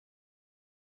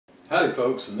Howdy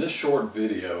folks, in this short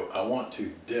video I want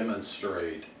to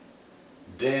demonstrate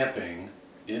damping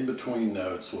in between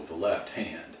notes with the left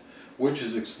hand, which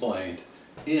is explained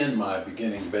in my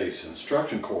beginning bass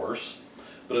instruction course,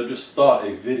 but I just thought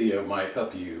a video might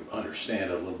help you understand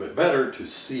it a little bit better to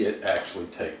see it actually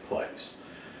take place.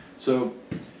 So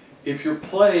if you're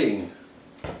playing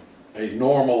a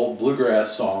normal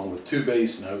bluegrass song with 2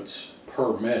 bass notes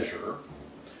per measure,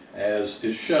 as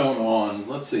is shown on,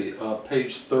 let's see,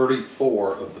 page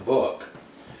 34 of the book.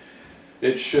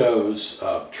 It shows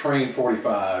train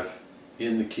 45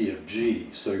 in the key of G.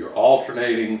 So you're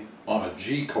alternating on a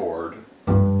G chord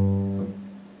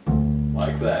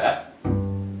like that.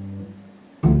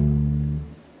 And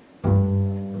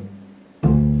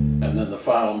then the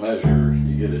final measure,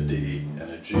 you get a D and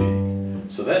a G.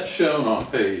 So that's shown on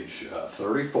page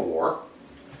 34.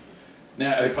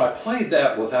 Now, if I played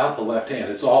that without the left hand,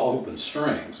 it's all open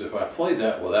strings. If I played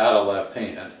that without a left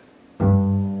hand,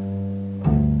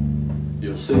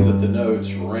 you'll see that the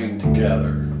notes ring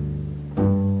together.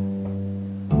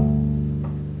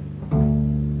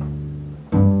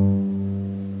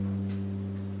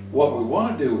 What we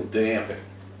want to do with damping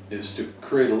is to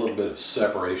create a little bit of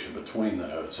separation between the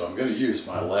notes. So I'm going to use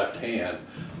my left hand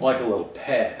like a little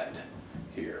pad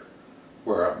here,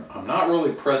 where I'm not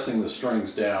really pressing the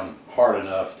strings down hard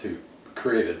enough to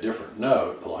create a different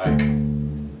note, like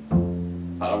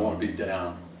I don't want to be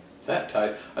down that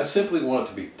tight. I simply want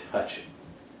it to be touching.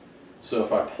 So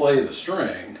if I play the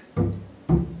string,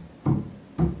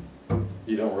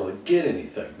 you don't really get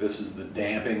anything. This is the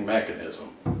damping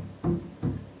mechanism.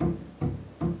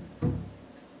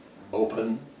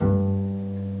 Open,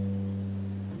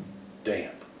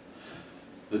 damp.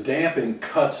 The damping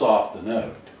cuts off the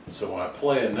note. So when I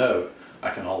play a note, I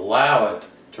can allow it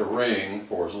to ring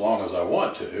for as long as I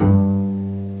want to,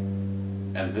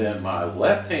 and then my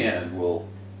left hand will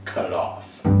cut it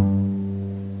off.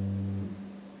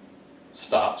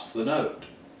 Stops the note.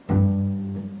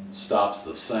 Stops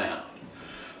the sound.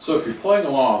 So if you're playing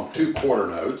along 2 quarter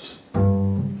notes,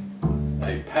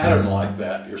 a pattern like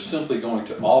that, you're simply going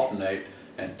to alternate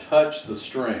and touch the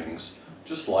strings,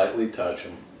 just lightly touch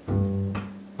them.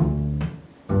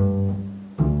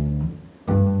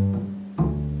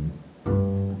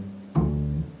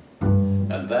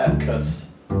 That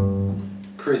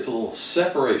creates a little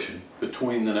separation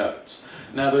between the notes.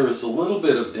 Now there is a little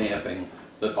bit of damping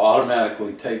that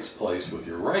automatically takes place with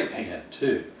your right hand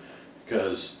too,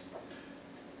 because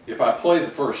if I play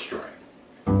the first string,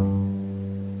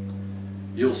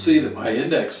 you'll see that my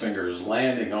index finger is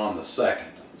landing on the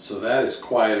second, so that is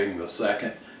quieting the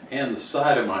second, and the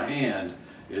side of my hand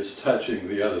is touching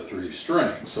the other 3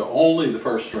 strings, so only the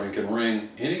first string can ring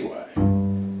anyway.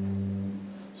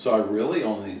 So I really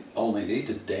only need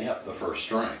to damp the first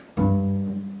string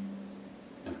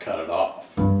and cut it off.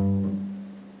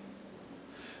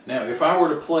 Now if I were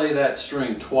to play that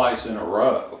string twice in a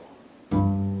row,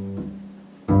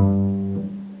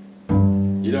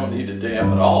 you don't need to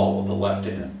damp at all with the left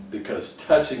hand, because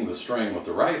touching the string with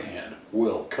the right hand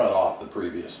will cut off the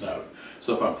previous note.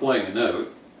 So if I'm playing a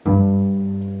note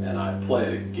and I play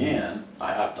it again,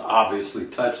 I have to obviously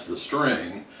touch the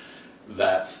string.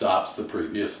 That stops the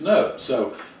previous note.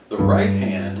 So the right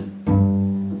hand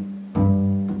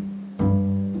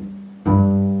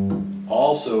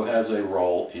also has a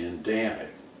role in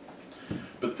damping.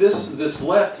 But this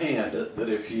left hand, that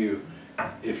if you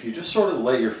just sort of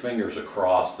lay your fingers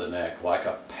across the neck like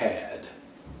a pad,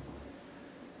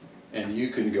 and you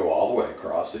can go all the way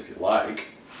across if you like,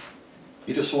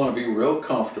 you just want to be real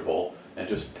comfortable and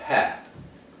just pat.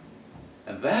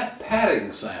 And that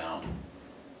patting sound,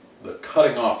 the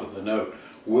cutting off of the note,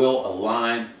 will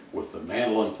align with the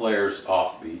mandolin player's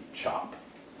offbeat chop,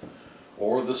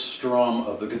 or the strum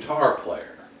of the guitar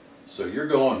player. So you're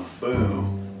going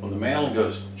boom, when the mandolin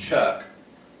goes chuck,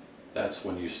 that's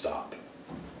when you stop.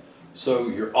 So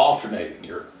you're alternating.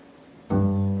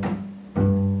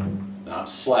 Now I'm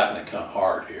slapping it kind of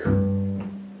hard here.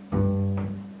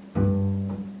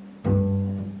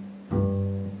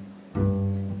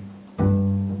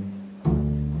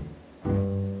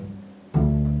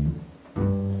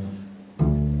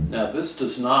 This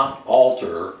does not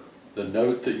alter the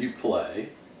note that you play.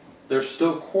 They're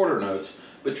still quarter notes,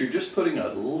 but you're just putting a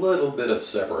little bit of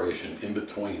separation in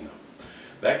between them.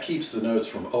 That keeps the notes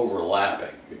from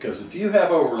overlapping, because if you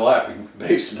have overlapping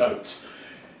bass notes,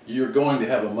 you're going to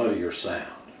have a muddier sound.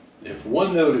 If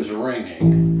one note is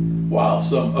ringing while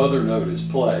some other note is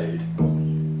played,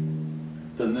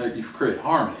 then you've created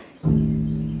harmony,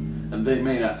 and they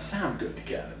may not sound good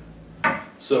together.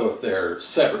 So if they're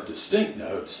separate, distinct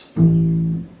notes,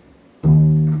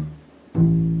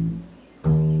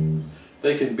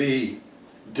 They can be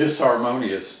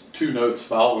disharmonious, two notes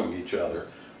following each other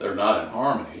that are not in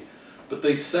harmony, but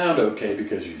they sound okay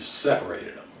because you've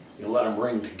separated them. You let them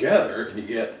ring together and you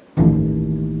get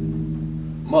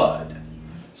mud.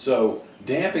 So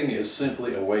damping is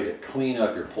simply a way to clean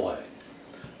up your playing,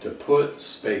 to put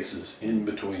spaces in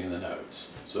between the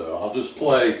notes. So I'll just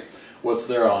play what's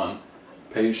there on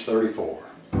page 34.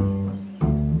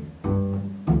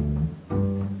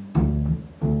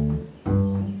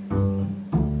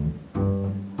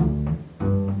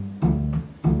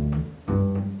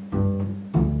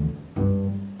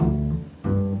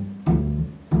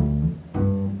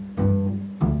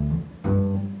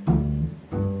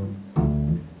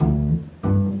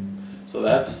 So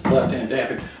that's left-hand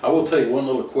damping. I will tell you one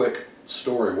little quick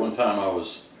story. One time I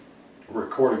was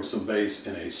recording some bass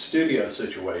in a studio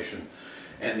situation,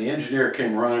 and the engineer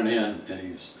came running in and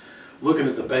he was looking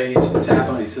at the bass and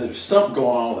tapping. He said, "There's something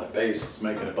going on with that bass. It's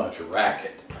making a bunch of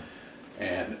racket."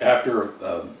 And after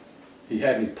he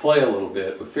had me play a little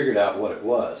bit, we figured out what it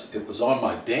was. It was on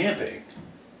my damping.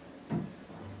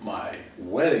 My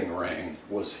wedding ring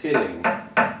was hitting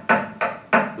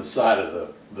the side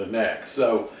of the neck.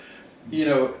 So, you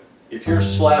know, if you're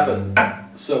slapping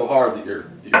so hard that your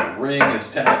ring is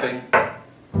tapping,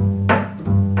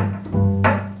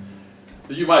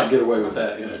 you might get away with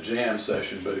that in a jam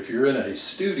session, but if you're in a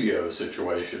studio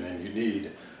situation and you need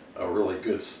a really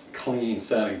good, clean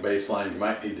sounding bass line, you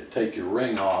might need to take your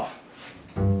ring off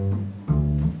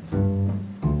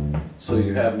so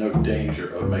you have no danger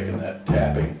of making that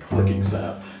tapping, clicking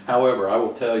sound. However, I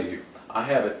will tell you, I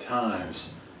have at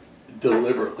times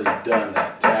deliberately done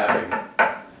that tapping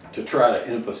to try to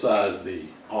emphasize the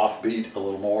offbeat a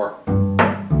little more.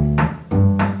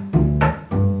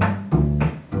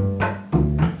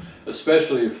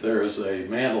 Especially if there is a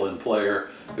mandolin player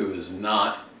who is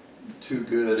not too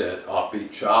good at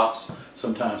offbeat chops.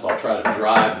 Sometimes I'll try to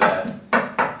drive that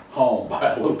home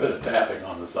by a little bit of tapping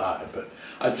on the side, but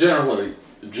I generally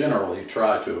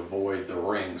try to avoid the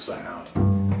ring sound.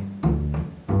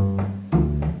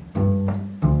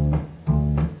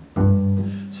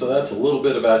 So that's a little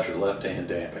bit about your left-hand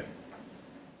damping.